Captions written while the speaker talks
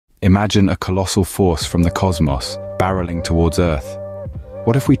Imagine a colossal force from the cosmos barreling towards Earth.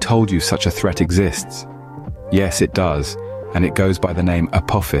 What if we told you such a threat exists? Yes, it does, and it goes by the name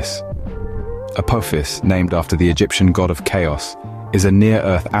Apophis. Apophis, named after the Egyptian god of chaos, is a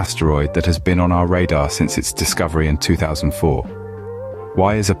near-Earth asteroid that has been on our radar since its discovery in 2004.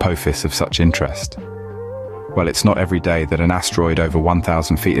 Why is Apophis of such interest? Well, it's not every day that an asteroid over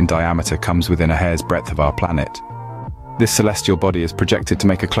 1,000 feet in diameter comes within a hair's breadth of our planet. This celestial body is projected to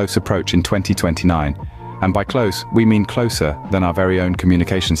make a close approach in 2029, and by close, we mean closer than our very own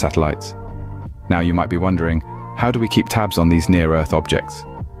communication satellites. Now you might be wondering, how do we keep tabs on these near-Earth objects?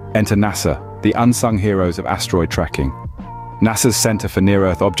 Enter NASA, the unsung heroes of asteroid tracking. NASA's Center for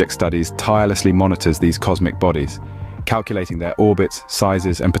Near-Earth Object Studies tirelessly monitors these cosmic bodies, calculating their orbits,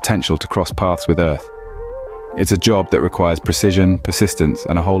 sizes, and potential to cross paths with Earth. It's a job that requires precision, persistence,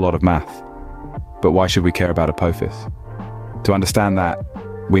 and a whole lot of math. But why should we care about Apophis? To understand that,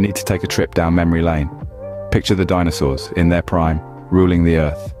 we need to take a trip down memory lane. Picture the dinosaurs, in their prime, ruling the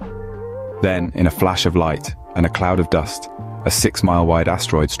Earth. Then, in a flash of light and a cloud of dust, a 6-mile-wide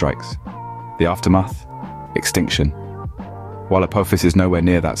asteroid strikes. The aftermath? Extinction. While Apophis is nowhere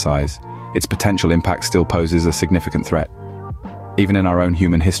near that size, its potential impact still poses a significant threat. Even in our own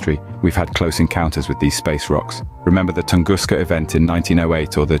human history, we've had close encounters with these space rocks. Remember the Tunguska event in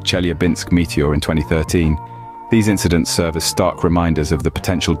 1908 or the Chelyabinsk meteor in 2013? These incidents serve as stark reminders of the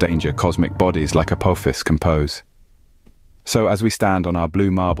potential danger cosmic bodies like Apophis can pose. So as we stand on our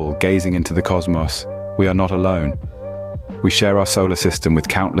blue marble gazing into the cosmos, we are not alone. We share our solar system with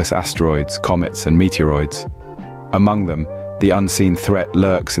countless asteroids, comets, and meteoroids. Among them, the unseen threat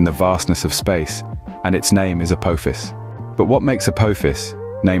lurks in the vastness of space, and its name is Apophis. But what makes Apophis,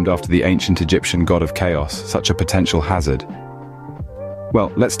 named after the ancient Egyptian god of chaos, such a potential hazard?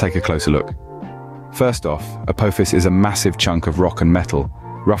 Well, let's take a closer look. First off, Apophis is a massive chunk of rock and metal,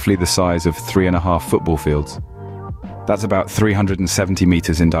 roughly the size of 3.5 football fields. That's about 370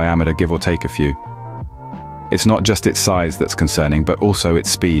 meters in diameter, give or take a few. It's not just its size that's concerning, but also its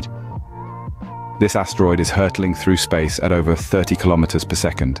speed. This asteroid is hurtling through space at over 30 kilometers per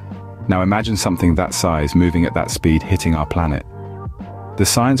second. Now imagine something that size moving at that speed hitting our planet. The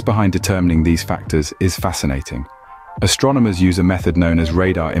science behind determining these factors is fascinating. Astronomers use a method known as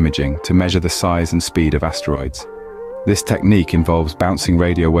radar imaging to measure the size and speed of asteroids. This technique involves bouncing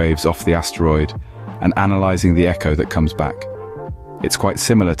radio waves off the asteroid and analyzing the echo that comes back. It's quite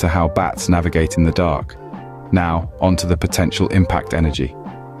similar to how bats navigate in the dark. Now, onto the potential impact energy.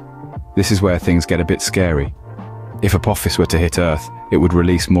 This is where things get a bit scary. If Apophis were to hit Earth, it would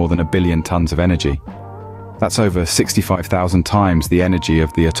release more than 1 billion tons of energy. That's over 65,000 times the energy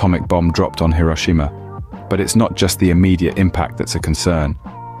of the atomic bomb dropped on Hiroshima. But it's not just the immediate impact that's a concern.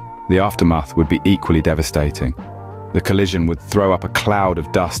 The aftermath would be equally devastating. The collision would throw up a cloud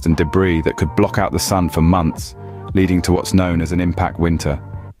of dust and debris that could block out the sun for months, leading to what's known as an impact winter.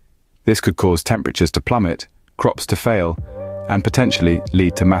 This could cause temperatures to plummet, crops to fail, and potentially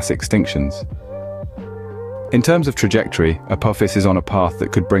lead to mass extinctions. In terms of trajectory, Apophis is on a path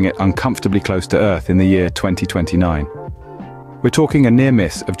that could bring it uncomfortably close to Earth in the year 2029. We're talking a near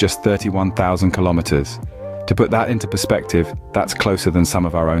miss of just 31,000 kilometers. To put that into perspective, that's closer than some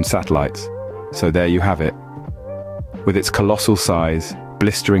of our own satellites. So there you have it. With its colossal size,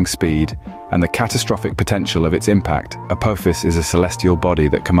 blistering speed, and the catastrophic potential of its impact, Apophis is a celestial body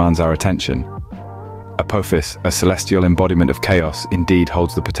that commands our attention. Apophis, a celestial embodiment of chaos, indeed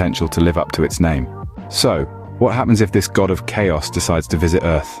holds the potential to live up to its name. So, what happens if this god of chaos decides to visit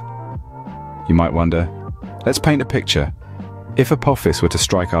Earth? You might wonder. Let's paint a picture. If Apophis were to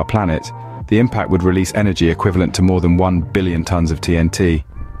strike our planet, the impact would release energy equivalent to more than 1 billion tons of TNT.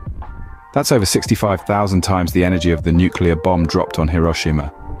 That's over 65,000 times the energy of the nuclear bomb dropped on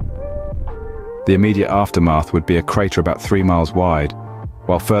Hiroshima. The immediate aftermath would be a crater about 3 miles wide,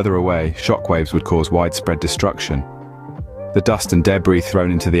 while further away, shockwaves would cause widespread destruction. The dust and debris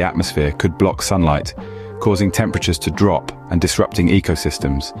thrown into the atmosphere could block sunlight, causing temperatures to drop and disrupting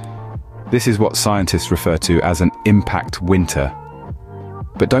ecosystems. This is what scientists refer to as an impact winter.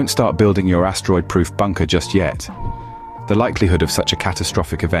 But don't start building your asteroid-proof bunker just yet. The likelihood of such a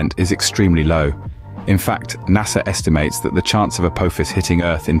catastrophic event is extremely low. In fact, NASA estimates that the chance of Apophis hitting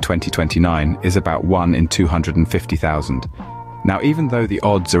Earth in 2029 is about 1 in 250,000. Now, even though the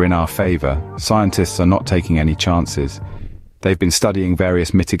odds are in our favor, scientists are not taking any chances. They've been studying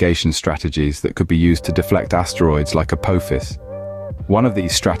various mitigation strategies that could be used to deflect asteroids like Apophis. One of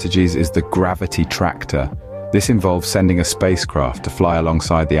these strategies is the gravity tractor. This involves sending a spacecraft to fly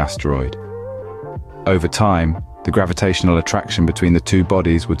alongside the asteroid. Over time, the gravitational attraction between the two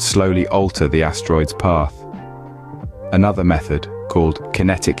bodies would slowly alter the asteroid's path. Another method, called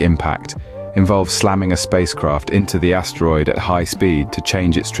kinetic impact, involves slamming a spacecraft into the asteroid at high speed to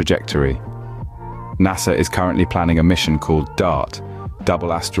change its trajectory. NASA is currently planning a mission called DART,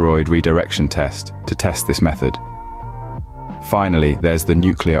 Double Asteroid Redirection Test, to test this method. Finally, there's the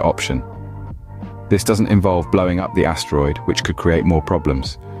nuclear option. This doesn't involve blowing up the asteroid, which could create more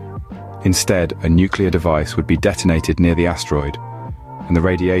problems. Instead, a nuclear device would be detonated near the asteroid, and the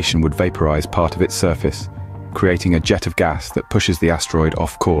radiation would vaporize part of its surface, creating a jet of gas that pushes the asteroid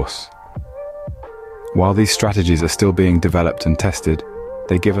off course. While these strategies are still being developed and tested,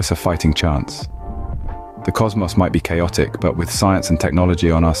 they give us a fighting chance. The cosmos might be chaotic, but with science and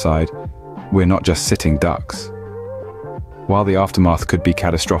technology on our side, we're not just sitting ducks. While the aftermath could be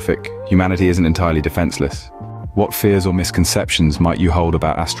catastrophic, humanity isn't entirely defenseless. What fears or misconceptions might you hold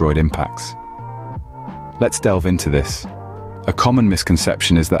about asteroid impacts? Let's delve into this. A common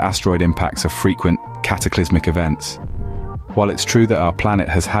misconception is that asteroid impacts are frequent, cataclysmic events. While it's true that our planet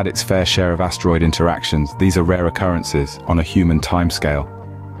has had its fair share of asteroid interactions, these are rare occurrences on a human timescale.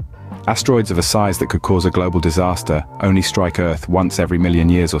 Asteroids of a size that could cause a global disaster only strike Earth once every million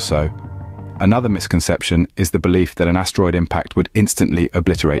years or so. Another misconception is the belief that an asteroid impact would instantly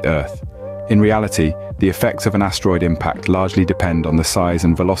obliterate Earth. In reality, the effects of an asteroid impact largely depend on the size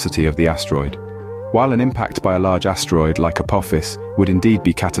and velocity of the asteroid. While an impact by a large asteroid like Apophis would indeed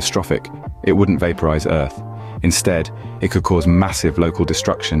be catastrophic, it wouldn't vaporize Earth. Instead, it could cause massive local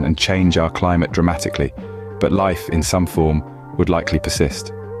destruction and change our climate dramatically, but life in some form would likely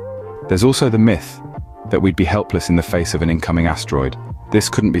persist. There's also the myth that we'd be helpless in the face of an incoming asteroid. This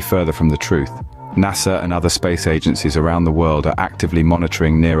couldn't be further from the truth. NASA and other space agencies around the world are actively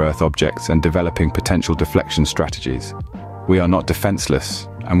monitoring near-Earth objects and developing potential deflection strategies. We are not defenseless,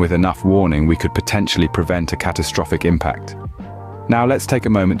 and with enough warning, we could potentially prevent a catastrophic impact. Now let's take a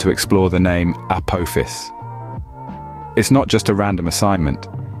moment to explore the name Apophis. It's not just a random assignment.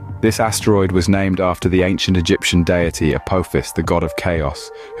 This asteroid was named after the ancient Egyptian deity Apophis, the god of chaos,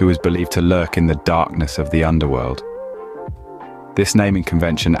 who was believed to lurk in the darkness of the underworld. This naming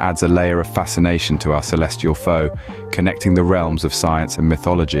convention adds a layer of fascination to our celestial foe, connecting the realms of science and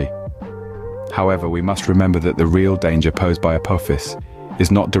mythology. However, we must remember that the real danger posed by Apophis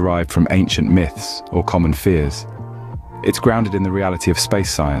is not derived from ancient myths or common fears. It's grounded in the reality of space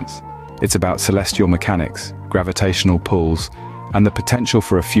science. It's about celestial mechanics, gravitational pulls, and the potential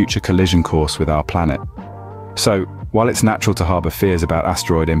for a future collision course with our planet. So, while it's natural to harbor fears about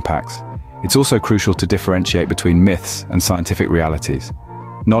asteroid impacts, it's also crucial to differentiate between myths and scientific realities.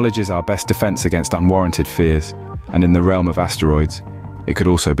 Knowledge is our best defense against unwarranted fears, and in the realm of asteroids, it could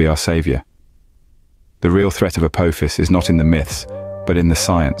also be our savior. The real threat of Apophis is not in the myths, but in the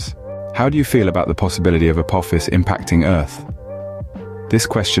science. How do you feel about the possibility of Apophis impacting Earth? This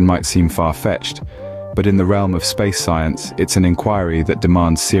question might seem far-fetched, but in the realm of space science, it's an inquiry that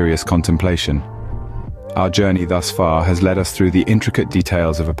demands serious contemplation. Our journey thus far has led us through the intricate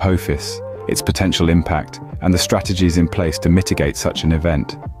details of Apophis, its potential impact, and the strategies in place to mitigate such an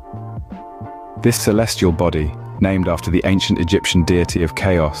event. This celestial body, named after the ancient Egyptian deity of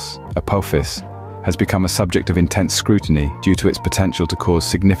chaos, Apophis, has become a subject of intense scrutiny due to its potential to cause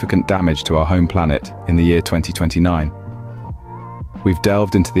significant damage to our home planet in the year 2029. We've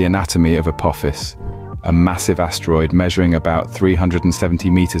delved into the anatomy of Apophis, a massive asteroid measuring about 370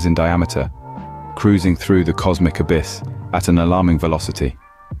 meters in diameter, cruising through the cosmic abyss at an alarming velocity.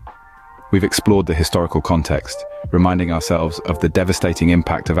 We've explored the historical context, reminding ourselves of the devastating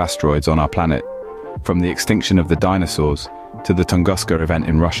impact of asteroids on our planet, from the extinction of the dinosaurs to the Tunguska event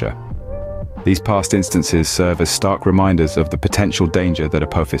in Russia. These past instances serve as stark reminders of the potential danger that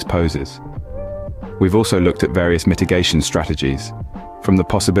Apophis poses. We've also looked at various mitigation strategies, from the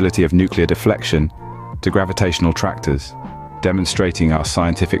possibility of nuclear deflection to gravitational tractors, demonstrating our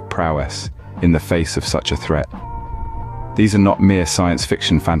scientific prowess in the face of such a threat. These are not mere science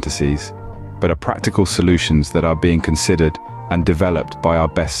fiction fantasies, but are practical solutions that are being considered and developed by our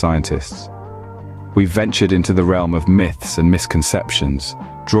best scientists. We've ventured into the realm of myths and misconceptions,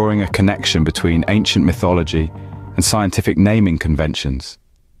 drawing a connection between ancient mythology and scientific naming conventions.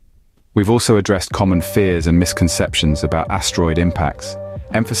 We've also addressed common fears and misconceptions about asteroid impacts,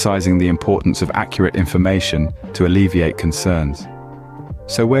 emphasizing the importance of accurate information to alleviate concerns.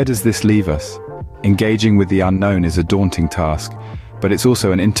 So where does this leave us? Engaging with the unknown is a daunting task, but it's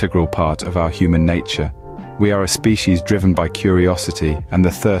also an integral part of our human nature. We are a species driven by curiosity and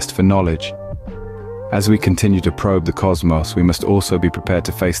the thirst for knowledge. As we continue to probe the cosmos, we must also be prepared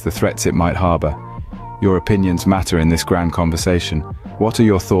to face the threats it might harbor. Your opinions matter in this grand conversation. What are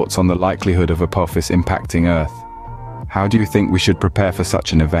your thoughts on the likelihood of Apophis impacting Earth? How do you think we should prepare for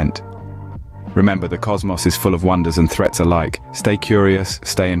such an event? Remember, the cosmos is full of wonders and threats alike. Stay curious,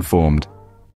 stay informed.